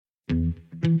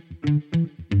Welcome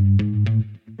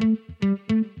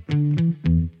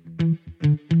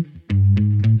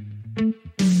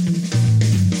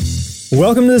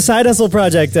to the Side Hustle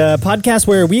Project, a podcast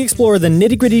where we explore the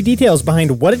nitty-gritty details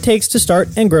behind what it takes to start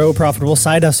and grow a profitable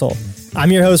side hustle. I'm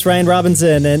your host, Ryan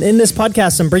Robinson, and in this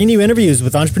podcast, I'm bringing you interviews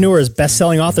with entrepreneurs,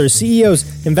 best-selling authors,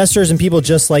 CEOs, investors, and people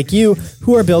just like you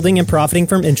who are building and profiting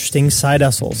from interesting side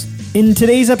hustles. In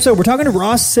today's episode, we're talking to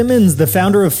Ross Simmonds, the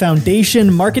founder of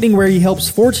Foundation Marketing, where he helps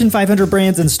Fortune 500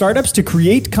 brands and startups to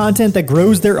create content that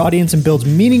grows their audience and builds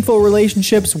meaningful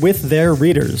relationships with their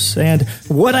readers. And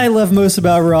what I love most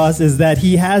about Ross is that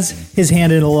he has his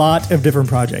hand in a lot of different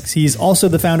projects. He's also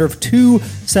the founder of two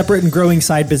separate and growing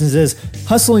side businesses,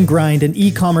 Hustle and Grind, an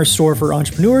e-commerce store for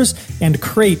entrepreneurs, and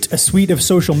Crate, a suite of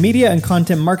social media and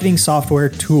content marketing software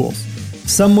tools.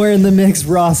 Somewhere in the mix,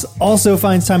 Ross also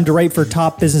finds time to write for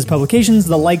top business publications,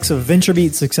 the likes of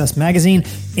VentureBeat, Success Magazine,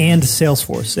 and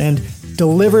Salesforce, and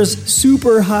delivers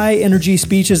super high energy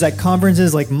speeches at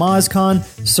conferences like MozCon,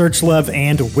 SearchLove,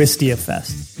 and Wistia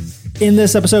Fest. In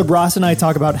this episode, Ross and I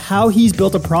talk about how he's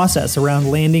built a process around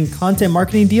landing content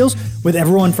marketing deals with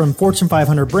everyone from Fortune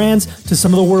 500 brands to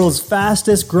some of the world's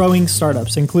fastest growing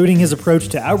startups, including his approach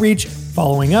to outreach,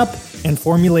 following up, and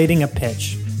formulating a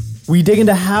pitch. We dig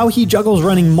into how he juggles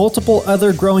running multiple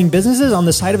other growing businesses on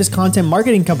the side of his content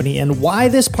marketing company and why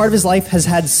this part of his life has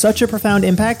had such a profound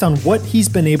impact on what he's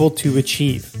been able to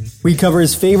achieve. We cover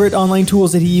his favorite online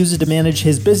tools that he uses to manage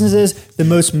his businesses, the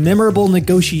most memorable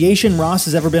negotiation Ross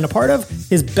has ever been a part of,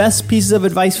 his best pieces of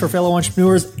advice for fellow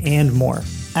entrepreneurs, and more.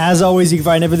 As always, you can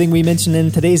find everything we mentioned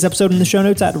in today's episode in the show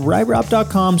notes at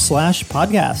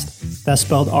ryrob.com/podcast. That's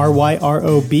spelled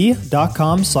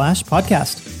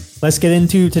RYROB.com/podcast. Let's get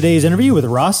into today's interview with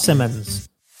Ross Simmonds.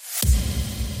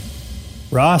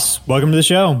 Ross, welcome to the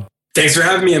show. Thanks for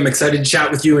having me. I'm excited to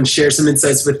chat with you and share some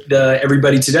insights with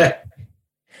everybody today.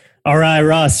 All right,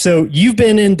 Ross. So you've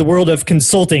been in the world of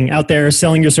consulting out there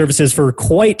selling your services for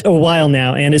quite a while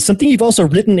now, and it's something you've also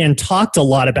written and talked a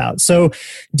lot about. So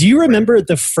do you remember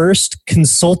the first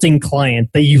consulting client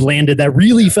that you landed that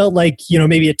really felt like,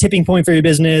 maybe a tipping point for your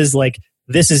business, like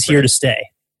this is here to stay?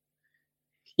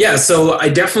 Yeah, so I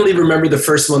definitely remember the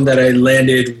first one that I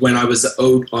landed when I was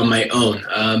out on my own.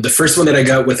 The first one that I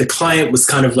got with a client was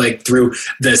kind of like through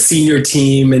the senior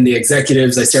team and the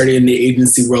executives. I started in the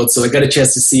agency world, so I got a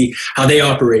chance to see how they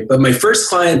operate. But my first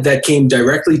client that came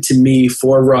directly to me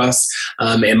for Ross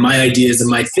and my ideas and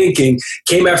my thinking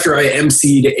came after I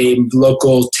emceed a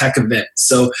local tech event.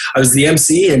 So I was the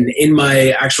MC, and in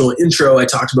my actual intro, I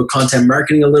talked about content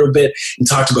marketing a little bit and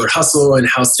talked about hustle and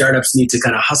how startups need to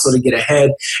kind of hustle to get ahead.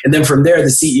 And then from there, the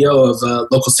CEO of a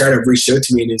local startup reached out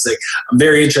to me and he was like, I'm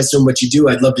very interested in what you do.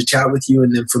 I'd love to chat with you.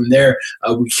 And then from there,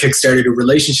 we kickstarted a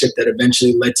relationship that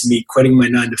eventually led to me quitting my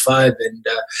 9-to-5 and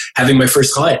having my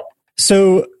first client.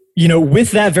 So,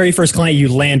 with that very first client you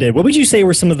landed, what would you say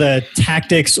were some of the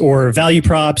tactics or value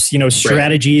props,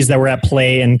 strategies that were at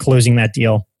play in closing that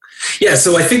deal? Yeah,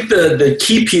 so I think the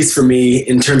key piece for me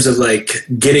in terms of like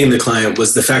getting the client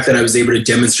was the fact that I was able to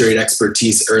demonstrate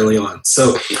expertise early on.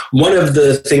 So one of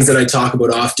the things that I talk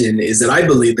about often is that I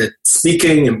believe that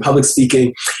speaking and public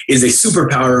speaking is a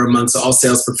superpower amongst all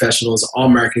sales professionals, all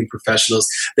marketing professionals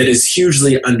that is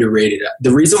hugely underrated.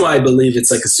 The reason why I believe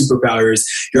it's like a superpower is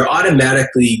you're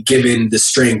automatically given the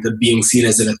strength of being seen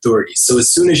as an authority. So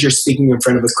as soon as you're speaking in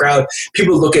front of a crowd,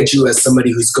 people look at you as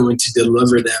somebody who's going to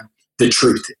deliver them the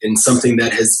truth and something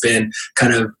that has been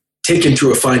kind of taken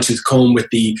through a fine-tooth comb with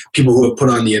the people who have put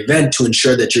on the event to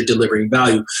ensure that you're delivering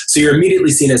value. So you're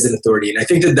immediately seen as an authority. And I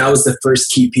think that was the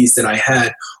first key piece that I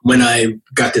had when I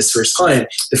got this first client.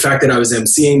 The fact that I was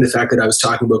emceeing, the fact that I was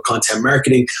talking about content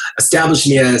marketing established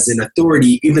me as an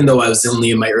authority, even though I was only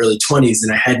in my early 20s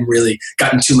and I hadn't really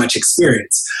gotten too much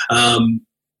experience.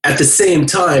 At the same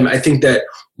time, I think that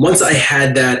once I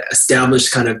had that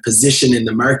established kind of position in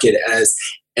the market as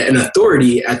an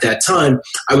authority at that time,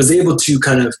 I was able to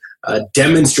kind of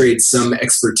demonstrate some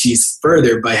expertise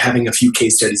further by having a few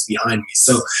case studies behind me.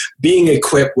 So being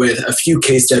equipped with a few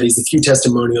case studies, a few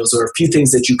testimonials, or a few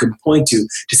things that you can point to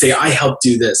say, I helped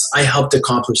do this, I helped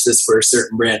accomplish this for a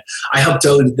certain brand, I helped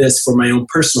do this for my own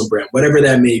personal brand, whatever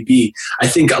that may be, I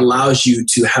think allows you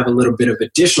to have a little bit of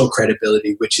additional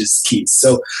credibility, which is key.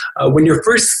 So when you're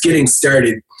first getting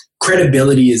started,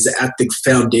 credibility is at the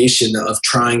foundation of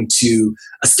trying to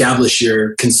establish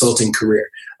your consulting career.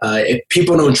 If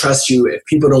people don't trust you, if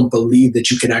people don't believe that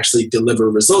you can actually deliver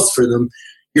results for them,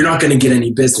 you're not going to get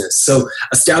any business. So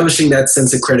establishing that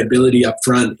sense of credibility up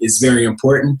front is very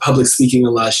important. Public speaking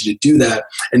allows you to do that.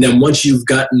 And then once you've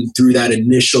gotten through that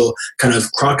initial kind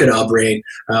of crocodile brain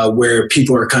where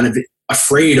people are kind of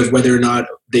afraid of whether or not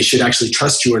they should actually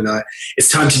trust you or not, it's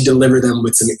time to deliver them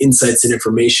with some insights and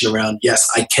information around, yes,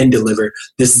 I can deliver.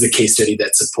 This is a case study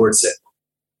that supports it.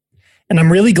 And I'm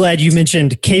really glad you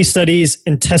mentioned case studies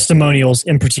and testimonials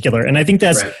in particular. And I think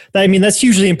that's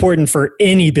hugely important for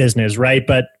any business, right?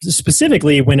 But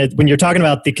specifically when you're talking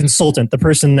about the consultant, the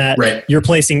person that you're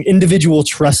placing individual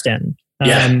trust in.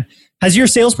 Has your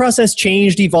sales process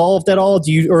changed, evolved at all?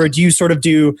 Do you sort of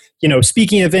do,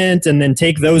 speaking event and then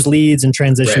take those leads and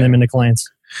transition them into clients?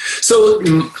 So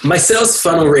my sales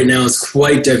funnel right now is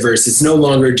quite diverse. It's no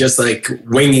longer just like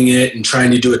winging it and trying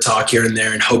to do a talk here and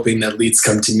there and hoping that leads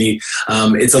come to me.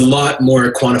 It's a lot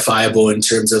more quantifiable in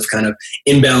terms of kind of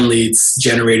inbound leads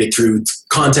generated through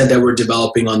content that we're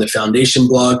developing on the Foundation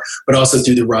blog, but also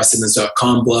through the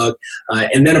rosssimmons.com blog.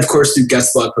 And then, of course, through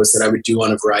guest blog posts that I would do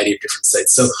on a variety of different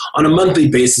sites. So on a monthly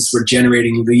basis, we're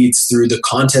generating leads through the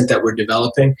content that we're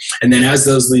developing. And then as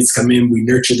those leads come in, we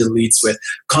nurture the leads with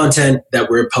content that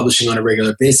we're publishing on a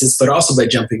regular basis, but also by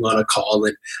jumping on a call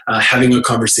and having a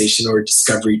conversation or a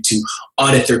discovery to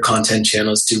audit their content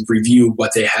channels, to review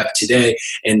what they have today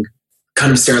and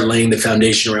kind of start laying the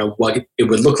foundation around what it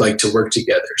would look like to work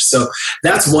together. So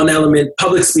that's one element.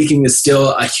 Public speaking is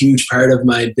still a huge part of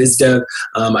my biz dev.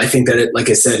 I think that, like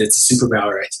I said, it's a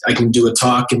superpower. I can do a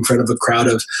talk in front of a crowd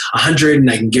of 100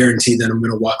 and I can guarantee that I'm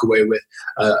going to walk away with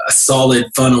a solid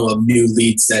funnel of new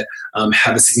leads that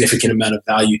have a significant amount of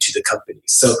value to the company.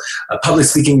 So public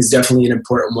speaking is definitely an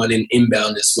important one in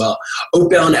inbound as well.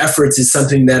 Outbound efforts is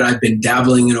something that I've been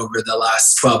dabbling in over the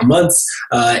last 12 months,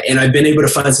 and I've been able to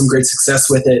find some great success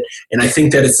with it. And I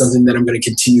think that it's something that I'm going to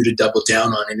continue to double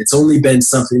down on. And it's only been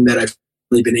something that I've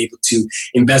really been able to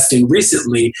invest in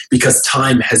recently because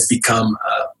time has become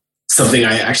something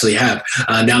I actually have.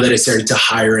 Now that I started to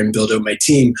hire and build out my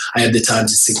team, I have the time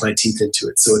to sink my teeth into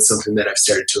it. So it's something that I've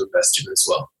started to invest in as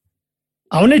well.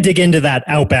 I want to dig into that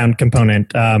outbound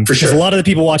component. For sure. Because a lot of the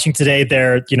people watching today,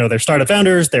 they're startup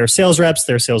founders, they're sales reps,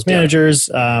 they're sales managers,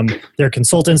 they're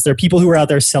consultants, they're people who are out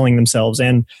there selling themselves.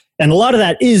 And a lot of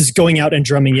that is going out and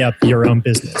drumming up your own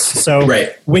business. So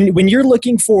when you're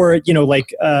looking for,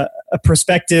 a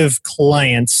prospective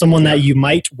client, someone that you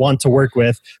might want to work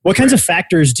with, what kinds of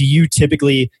factors do you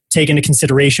typically take into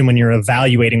consideration when you're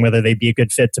evaluating whether they'd be a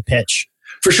good fit to pitch?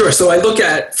 For sure. So I look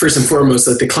at, first and foremost,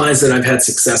 like the clients that I've had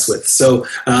success with. So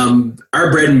our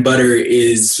bread and butter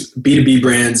is B2B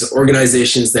brands,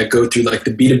 organizations that go through like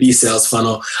the B2B sales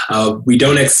funnel. We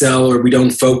don't excel or we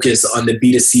don't focus on the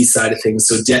B2C side of things.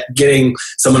 So getting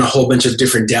someone a whole bunch of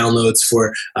different downloads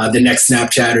for the next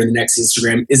Snapchat or the next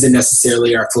Instagram isn't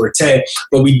necessarily our forte,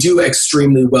 but we do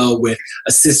extremely well with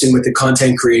assisting with the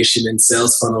content creation and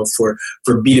sales funnel for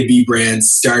B2B brands,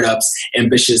 startups,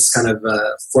 ambitious kind of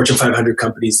Fortune 500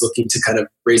 companies looking to kind of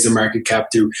raise their market cap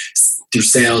through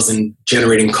sales and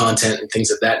generating content and things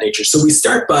of that nature. So we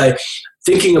start by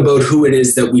thinking about who it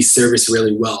is that we service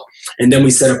really well. And then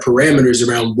we set up parameters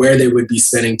around where they would be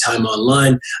spending time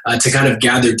online to kind of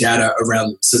gather data around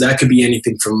them. So that could be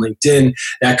anything from LinkedIn.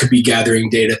 That could be gathering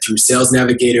data through Sales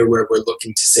Navigator, where we're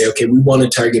looking to say, okay, we want to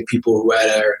target people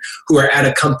who are at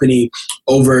a company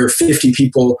over 50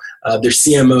 people. They're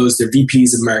CMOs, they're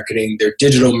VPs of marketing, they're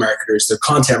digital marketers, they're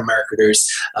content marketers,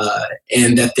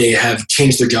 and that they have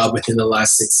changed their job within the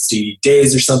last 60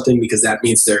 days or something, because that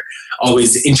means they're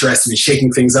always interested in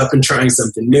shaking things up and trying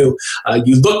something new.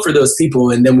 You look for those people,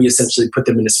 and then we essentially put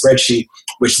them in a spreadsheet,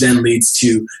 which then leads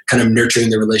to kind of nurturing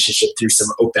the relationship through some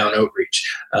outbound outreach.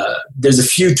 There's a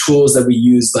few tools that we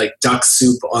use, like Duck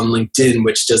Soup on LinkedIn,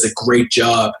 which does a great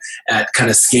job at kind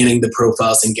of scanning the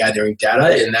profiles and gathering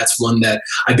data. And that's one that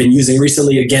I've been using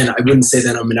recently. Again, I wouldn't say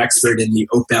that I'm an expert in the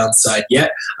outbound side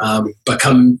yet, but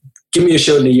give me a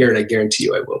show in a year and I guarantee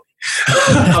you I will.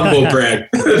 Humble brag.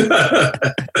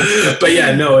 But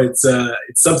yeah, no, it's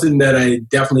something that I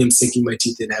definitely am sinking my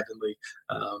teeth in heavily.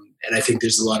 And I think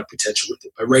there's a lot of potential with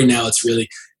it. But right now it's really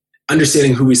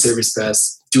understanding who we service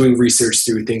best, doing research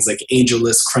through things like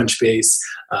AngelList, Crunchbase,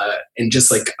 and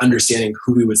just like understanding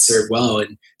who we would serve well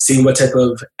and seeing what type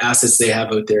of assets they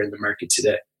have out there in the market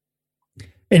today.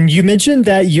 And you mentioned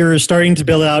that you're starting to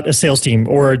build out a sales team,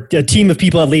 or a team of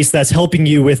people at least, that's helping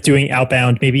you with doing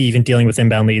outbound, maybe even dealing with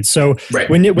inbound leads. So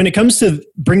when it comes to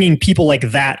bringing people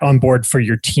like that on board for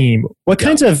your team, what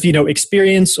kinds of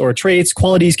experience or traits,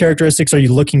 qualities, characteristics are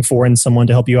you looking for in someone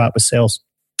to help you out with sales?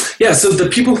 Yeah, so the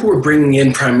people who we're bringing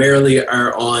in primarily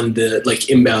are on the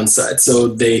like inbound side. So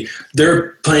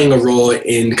they're playing a role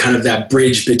in kind of that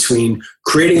bridge between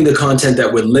creating the content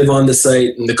that would live on the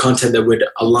site and the content that would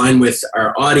align with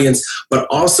our audience. But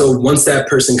also once that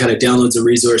person kind of downloads a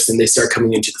resource and they start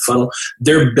coming into the funnel,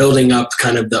 they're building up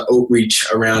kind of the outreach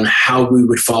around how we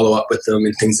would follow up with them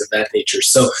and things of that nature.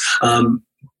 So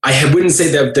wouldn't say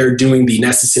that they're doing the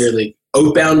necessarily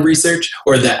outbound research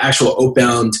or the actual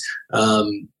outbound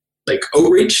like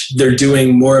outreach. They're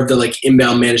doing more of the like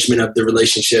inbound management of the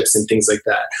relationships and things like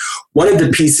that. One of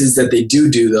the pieces that they do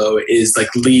though is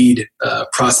like lead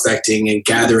prospecting and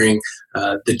gathering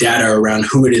the data around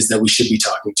who it is that we should be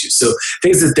talking to. So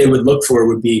things that they would look for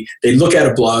would be, they look at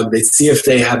a blog, they see if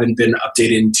they haven't been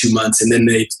updated in 2 months, and then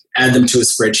they add them to a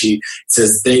spreadsheet. It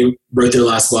says they wrote their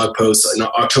last blog post on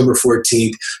October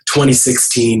 14th,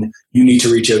 2016. You need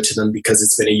to reach out to them because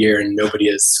it's been a year and nobody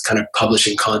is kind of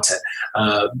publishing content.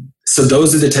 So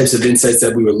those are the types of insights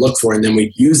that we would look for. And then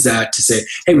we'd use that to say,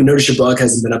 hey, we noticed your blog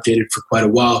hasn't been updated for quite a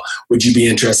while. Would you be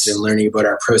interested in learning about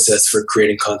our process for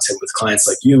creating content with clients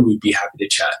like you? We'd be happy to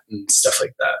chat and stuff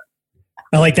like that.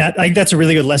 I like that. I think that's a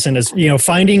really good lesson is,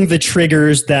 finding the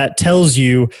triggers that tells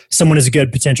you someone is a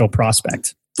good potential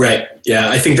prospect. Right. Yeah,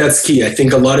 I think that's key. I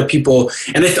think a lot of people,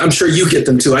 and I'm sure you get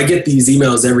them too. I get these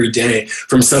emails every day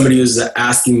from somebody who's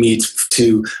asking me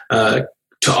to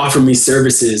offer me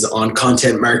services on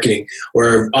content marketing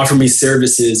or offer me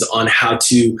services on how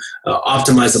to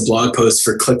optimize a blog post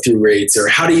for click-through rates or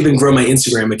how to even grow my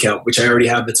Instagram account, which I already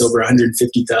have that's over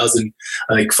 150,000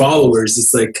 followers.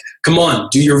 It's like, come on,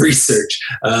 do your research.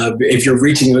 If you're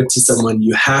reaching out to someone,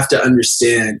 you have to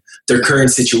understand their current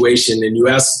situation, and you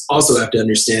also have to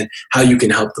understand how you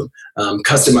can help them.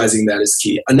 Customizing that is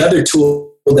key. Another tool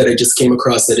that I just came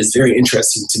across that is very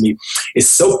interesting to me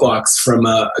is Soapbox from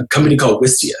a company called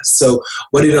Wistia. So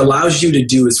what it allows you to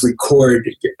do is record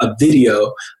a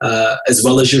video as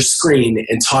well as your screen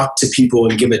and talk to people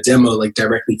and give a demo like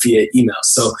directly via email.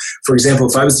 So for example,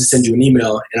 if I was to send you an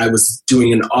email and I was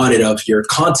doing an audit of your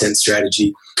content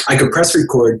strategy, I could press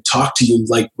record, talk to you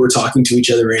like we're talking to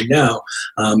each other right now,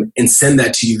 and send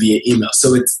that to you via email.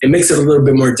 So it makes it a little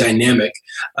bit more dynamic,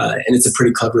 and it's a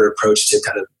pretty clever approach to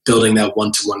kind of building that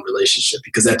one-to-one relationship,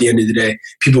 because at the end of the day,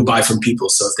 people buy from people.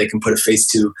 So if they can put a face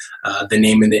to the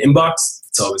name in the inbox,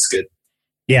 it's always good.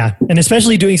 Yeah. And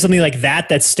especially doing something like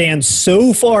that stands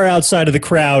so far outside of the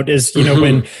crowd is,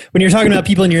 when you're talking about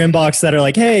people in your inbox that are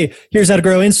like, hey, here's how to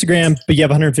grow Instagram, but you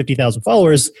have 150,000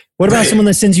 followers. What about someone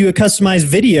that sends you a customized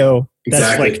video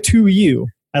that's like to you?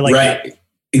 I like that.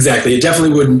 Exactly. It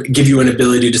definitely would give you an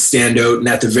ability to stand out. And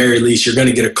at the very least, you're going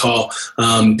to get a call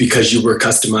because you were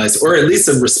customized, or at least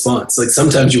a response. Like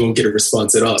sometimes you won't get a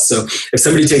response at all. So if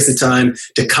somebody takes the time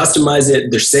to customize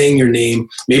it, they're saying your name,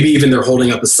 maybe even they're holding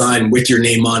up a sign with your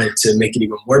name on it to make it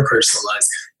even more personalized,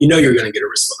 you're going to get a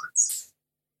response.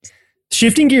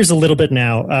 Shifting gears a little bit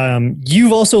now,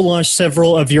 you've also launched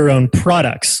several of your own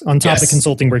products on top of the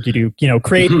consulting work you do.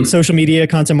 Create social media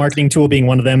content marketing tool being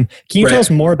one of them. Can you tell us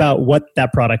more about what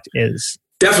that product is?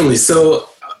 Definitely. So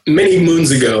many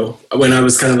moons ago, when I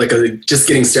was kind of like just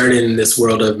getting started in this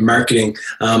world of marketing,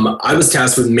 I was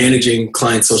tasked with managing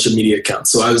client social media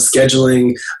accounts. So I was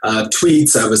scheduling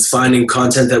tweets. I was finding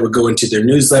content that would go into their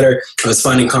newsletter. I was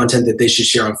finding content that they should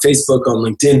share on Facebook, on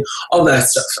LinkedIn, all that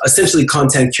stuff, essentially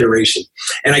content curation.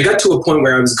 And I got to a point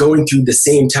where I was going through the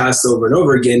same tasks over and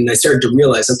over again. And I started to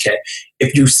realize, okay,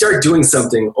 if you start doing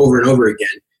something over and over again,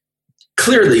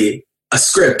 clearly a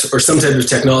script or some type of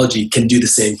technology can do the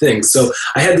same thing. So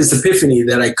I had this epiphany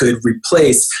that I could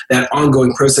replace that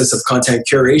ongoing process of content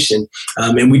curation.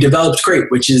 And we developed Crate,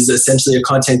 which is essentially a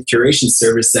content curation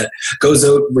service that goes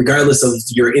out regardless of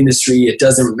your industry. It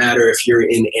doesn't matter if you're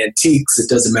in antiques. It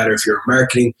doesn't matter if you're in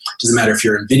marketing. It doesn't matter if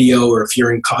you're in video or if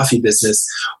you're in coffee business.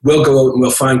 We'll go out and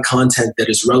we'll find content that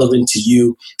is relevant to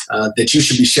you that you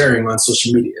should be sharing on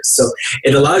social media. So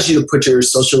it allows you to put your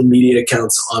social media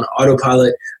accounts on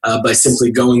autopilot by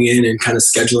simply going in and kind of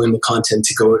scheduling the content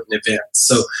to go out in advance.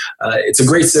 So it's a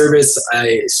great service.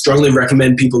 I strongly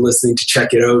recommend people listening to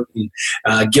check it out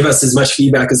and give us as much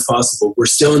feedback as possible. We're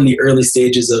still in the early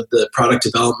stages of the product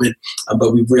development,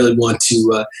 but we really want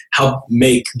to help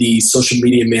make the social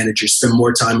media managers spend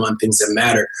more time on things that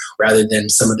matter rather than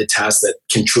some of the tasks that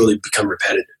can truly become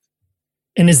repetitive.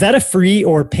 And is that a free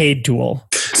or paid tool?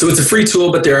 So it's a free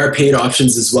tool, but there are paid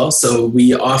options as well. So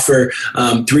we offer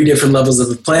 3 different levels of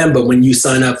the plan, but when you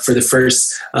sign up for the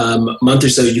first month or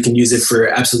so, you can use it for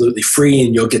absolutely free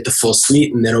and you'll get the full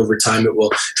suite. And then over time, it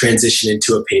will transition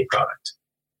into a paid product.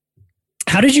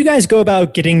 How did you guys go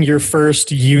about getting your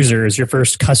first users, your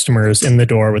first customers in the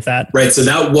door with that? Right. So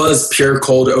that was pure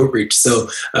cold outreach. So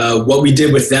what we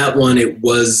did with that one, it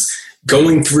was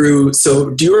going through.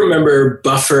 So do you remember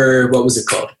Buffer? What was it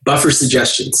called? Buffer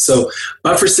Suggestions. So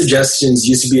Buffer Suggestions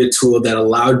used to be a tool that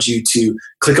allowed you to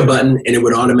click a button and it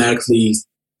would automatically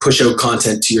push out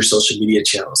content to your social media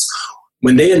channels.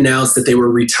 When they announced that they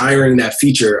were retiring that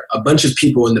feature, a bunch of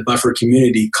people in the Buffer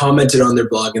community commented on their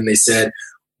blog and they said,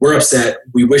 "We're upset.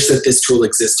 We wish that this tool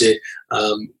existed.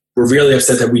 We're really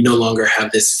upset that we no longer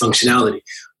have this functionality."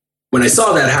 When I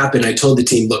saw that happen, I told the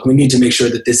team, look, we need to make sure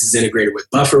that this is integrated with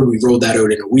Buffer. We rolled that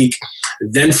out in a week.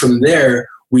 Then from there,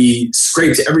 we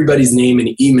scraped everybody's name and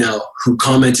email who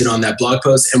commented on that blog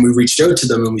post, and we reached out to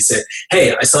them and we said,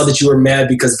 "Hey, I saw that you were mad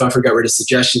because Buffer got rid of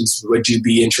suggestions. Would you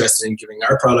be interested in giving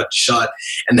our product a shot?"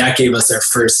 And that gave us our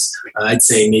first, I'd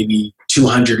say maybe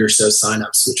 200 or so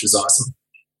signups, which was awesome.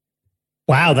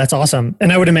 Wow, that's awesome.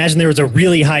 And I would imagine there was a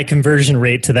really high conversion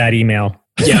rate to that email.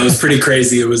 Yeah, it was pretty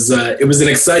crazy. It was an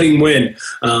exciting win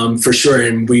for sure,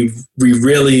 and we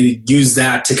really used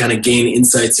that to kind of gain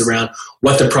insights around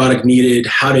what the product needed,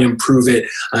 how to improve it,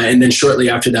 and then shortly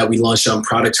after that, we launched on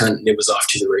Product Hunt, and it was off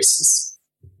to the races.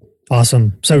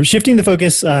 Awesome. So shifting the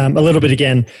focus a little bit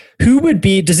again,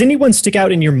 does anyone stick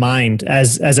out in your mind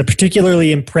as a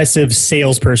particularly impressive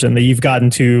salesperson that you've gotten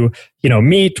to,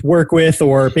 meet, work with,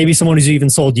 or maybe someone who's even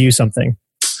sold you something?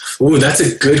 Ooh, that's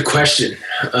a good question.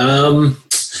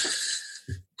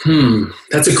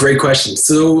 That's a great question.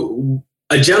 So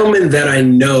a gentleman that I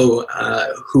know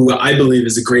who I believe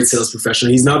is a great sales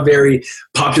professional. He's not very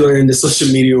popular in the social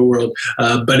media world,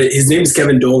 but his name is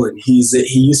Kevin Dolan. He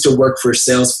used to work for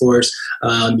Salesforce.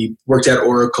 He worked at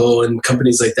Oracle and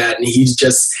companies like that. And he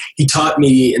taught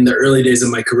me in the early days of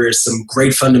my career some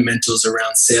great fundamentals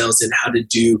around sales and how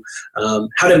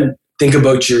to think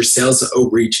about your sales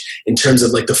outreach in terms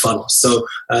of like the funnel. So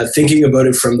thinking about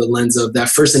it from the lens of that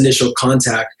first initial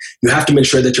contact, you have to make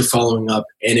sure that you're following up.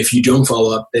 And if you don't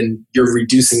follow up, then you're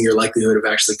reducing your likelihood of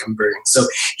actually converting. So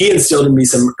he instilled in me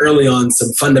some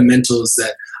fundamentals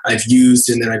that I've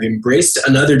used and that I've embraced.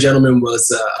 Another gentleman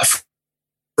was a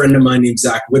friend of mine named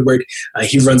Zach Woodward.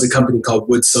 He runs a company called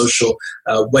Wood Social.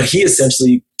 What he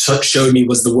essentially showed me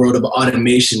was the world of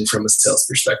automation from a sales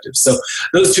perspective. So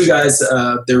those two guys,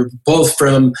 they're both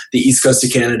from the East Coast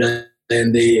of Canada,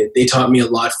 and they taught me a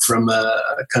lot from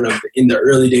kind of in the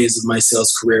early days of my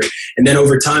sales career. And then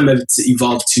over time, it's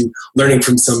evolved to learning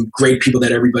from some great people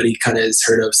that everybody kind of has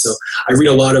heard of. So I read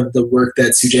a lot of the work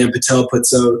that Sujan Patel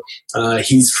puts out.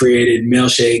 He's created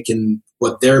Mailshake, and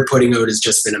what they're putting out has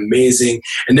just been amazing.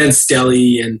 And then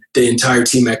Stelly and the entire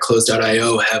team at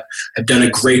Close.io have done a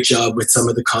great job with some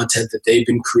of the content that they've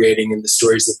been creating and the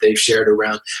stories that they've shared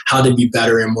around how to be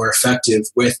better and more effective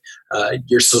with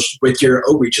your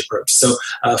outreach approach. So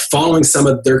following some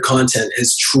of their content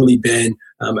has truly been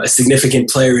a significant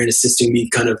player in assisting me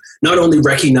kind of not only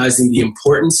recognizing the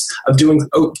importance of doing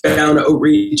outbound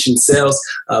outreach and sales,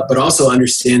 but also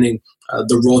understanding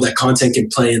the role that content can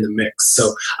play in the mix.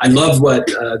 So I love what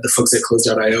the folks at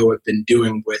Close.io have been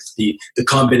doing with the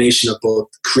combination of both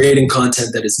creating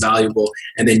content that is valuable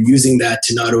and then using that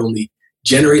to not only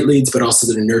generate leads, but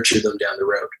also to nurture them down the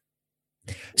road.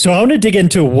 So I want to dig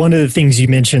into one of the things you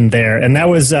mentioned there, and that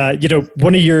was,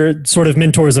 one of your sort of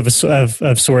mentors of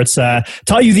sorts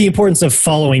taught you the importance of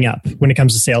following up when it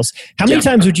comes to sales. How many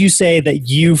times would you say that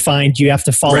you find you have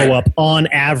to follow up on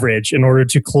average in order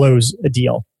to close a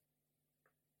deal?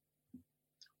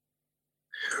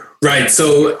 Right.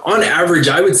 So on average,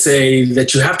 I would say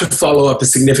that you have to follow up a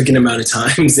significant amount of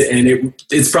times, and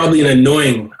it's probably an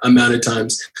annoying amount of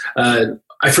times.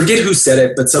 I forget who said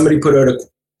it, but somebody put out a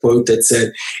quote that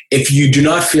said, "If you do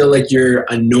not feel like you're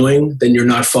annoying, then you're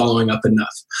not following up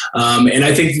enough." And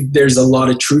I think there's a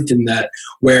lot of truth in that,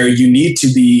 where you need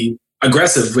to be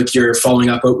aggressive with your following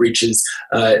up outreaches.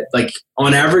 Like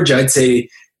on average, I'd say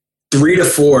 3 to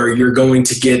 4, you're going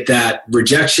to get that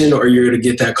rejection or you're going to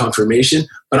get that confirmation.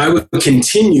 But I would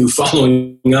continue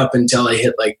following up until I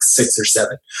hit like 6 or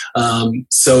 7.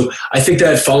 So I think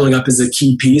that following up is a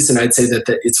key piece. And I'd say that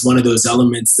it's one of those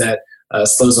elements that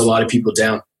slows a lot of people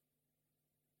down.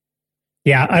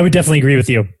 Yeah, I would definitely agree with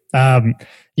you.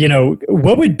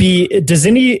 Does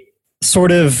any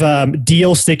sort of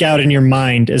deal stick out in your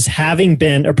mind as having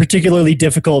been a particularly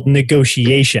difficult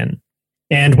negotiation?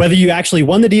 And whether you actually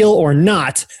won the deal or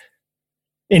not,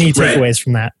 any takeaways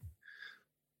from that?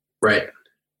 Right.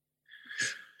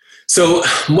 So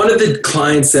one of the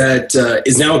clients that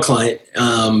is now a client,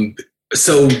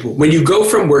 so when you go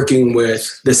from working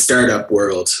with the startup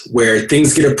world where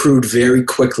things get approved very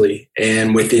quickly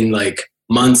and within like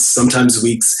months, sometimes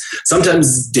weeks,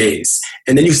 sometimes days.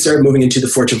 And then you start moving into the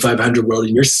Fortune 500 world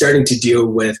and you're starting to deal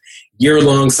with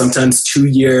year-long, sometimes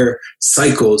 2-year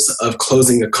cycles of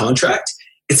closing a contract.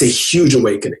 It's a huge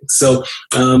awakening. So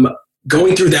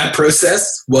going through that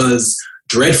process was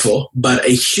dreadful, but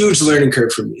a huge learning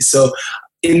curve for me. So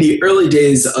in the early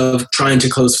days of trying to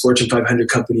close Fortune 500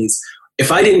 companies,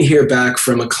 if I didn't hear back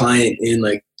from a client in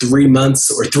like 3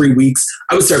 months or 3 weeks,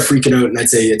 I would start freaking out and I'd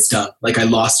say it's done, like I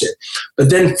lost it. But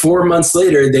then 4 months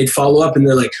later, they'd follow up and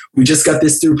they're like, we just got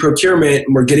this through procurement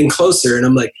and we're getting closer. And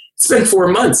I'm like, it's been 4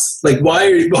 months. Like, why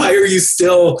are you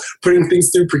still putting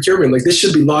things through procurement? Like, this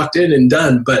should be locked in and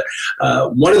done. But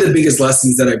one of the biggest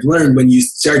lessons that I've learned when you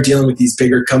start dealing with these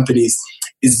bigger companies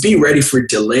is be ready for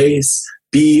delays,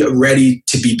 be ready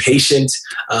to be patient,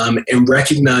 and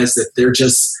recognize that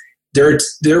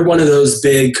they're one of those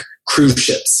big cruise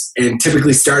ships. And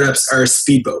typically startups are a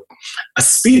speedboat. A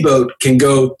speedboat can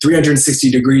go 360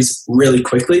 degrees really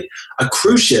quickly. A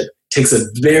cruise ship takes a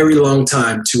very long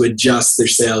time to adjust their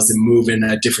sails and move in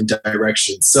a different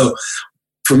direction. So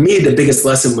for me, the biggest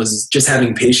lesson was just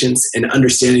having patience and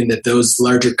understanding that those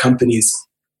larger companies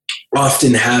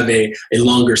often have a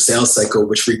longer sales cycle,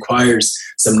 which requires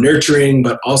some nurturing,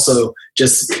 but also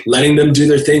just letting them do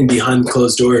their thing behind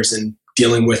closed doors and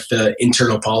dealing with the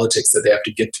internal politics that they have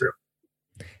to get through.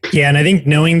 Yeah, and I think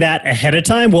knowing that ahead of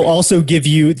time will also give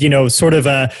you, sort of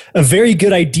a very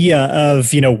good idea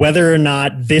of, whether or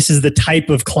not this is the type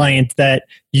of client that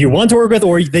you want to work with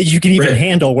or that you can even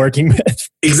handle working with.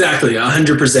 Exactly,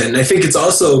 100%. And I think it's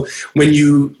also when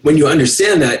you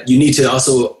understand that, you need to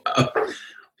also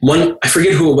I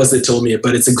forget who it was that told me it,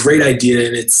 but it's a great idea.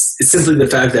 And it's simply the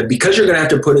fact that because you're going to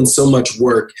have to put in so much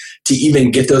work to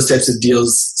even get those types of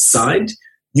deals signed,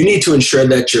 you need to ensure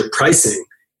that your pricing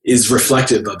is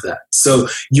reflective of that. So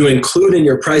you include in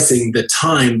your pricing the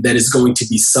time that is going to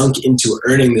be sunk into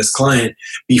earning this client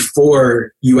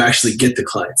before you actually get the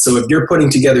client. So if you're putting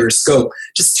together a scope,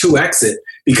 just 2x it,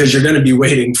 because you're going to be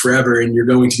waiting forever and you're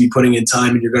going to be putting in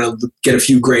time and you're going to get a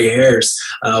few gray hairs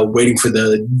waiting for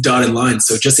the dotted line.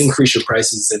 So just increase your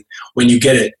prices. And when you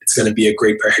get it, it's going to be a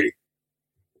great party.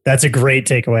 That's a great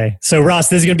takeaway. So Ross,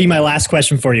 this is going to be my last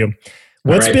question for you.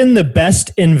 What's been the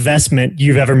best investment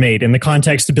you've ever made in the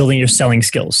context of building your selling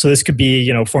skills? So this could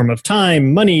be, form of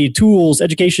time, money, tools,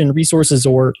 education, resources,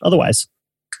 or otherwise.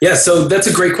 Yeah, so that's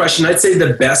a great question. I'd say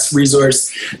the best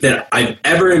resource that I've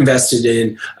ever invested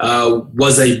in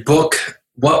was a book.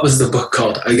 What was the book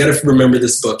called? I got to remember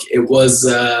this book. It was,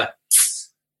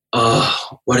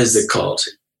 what is it called?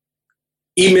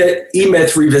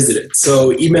 E-Myth Revisited.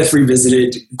 So E-Myth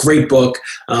Revisited, great book.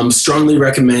 Strongly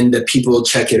recommend that people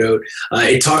check it out.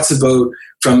 It talks about,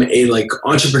 from a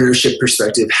entrepreneurship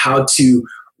perspective, how to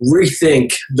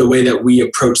rethink the way that we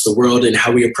approach the world and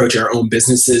how we approach our own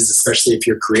businesses, especially if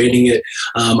you're creating it.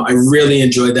 I really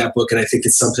enjoyed that book, and I think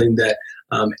it's something that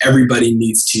everybody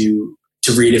needs to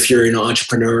read if you're an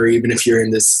entrepreneur, or even if you're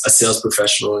a sales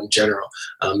professional in general.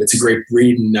 It's a great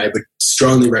read, and I would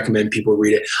strongly recommend people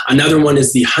read it. Another one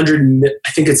is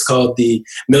I think it's called The $1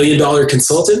 Million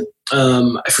Consultant.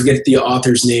 I forget the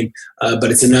author's name,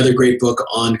 but it's another great book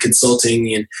on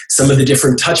consulting and some of the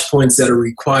different touch points that are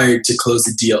required to close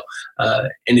a deal.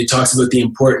 And it talks about the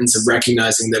importance of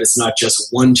recognizing that it's not just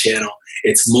one channel,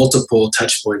 it's multiple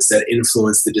touch points that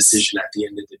influence the decision at the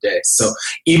end of the day. So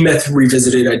E-Myth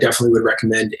Revisited, I definitely would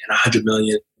recommend, and $100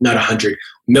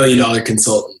 million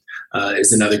Consultant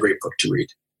is another great book to read.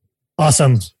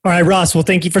 Awesome. All right, Ross, well,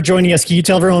 thank you for joining us. Can you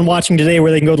tell everyone watching today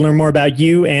where they can go to learn more about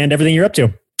you and everything you're up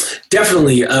to?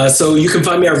 Definitely. So you can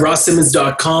find me at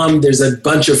rosssimmons.com. There's a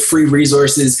bunch of free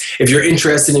resources. If you're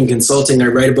interested in consulting, I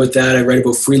write about that. I write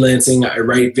about freelancing. I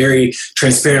write very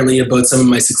transparently about some of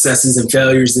my successes and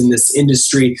failures in this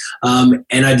industry. And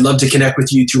I'd love to connect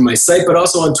with you through my site, but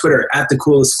also on Twitter,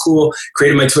 @thecoolestcool.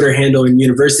 Created my Twitter handle in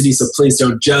university, so please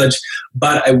don't judge.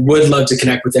 But I would love to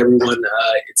connect with everyone.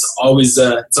 It's always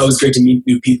great to meet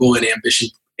new people and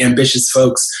ambitious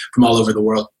folks from all over the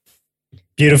world.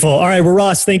 Beautiful. All right. Well,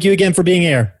 Ross, thank you again for being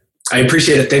here. I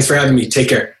appreciate it. Thanks for having me. Take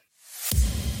care.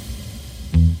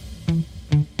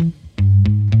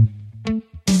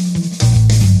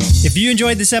 If you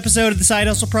enjoyed this episode of The Side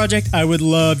Hustle Project, I would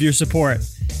love your support.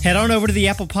 Head on over to the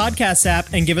Apple Podcasts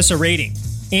app and give us a rating.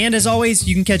 And as always,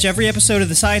 you can catch every episode of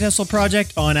The Side Hustle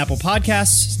Project on Apple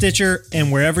Podcasts, Stitcher,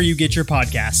 and wherever you get your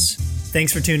podcasts.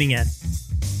 Thanks for tuning in.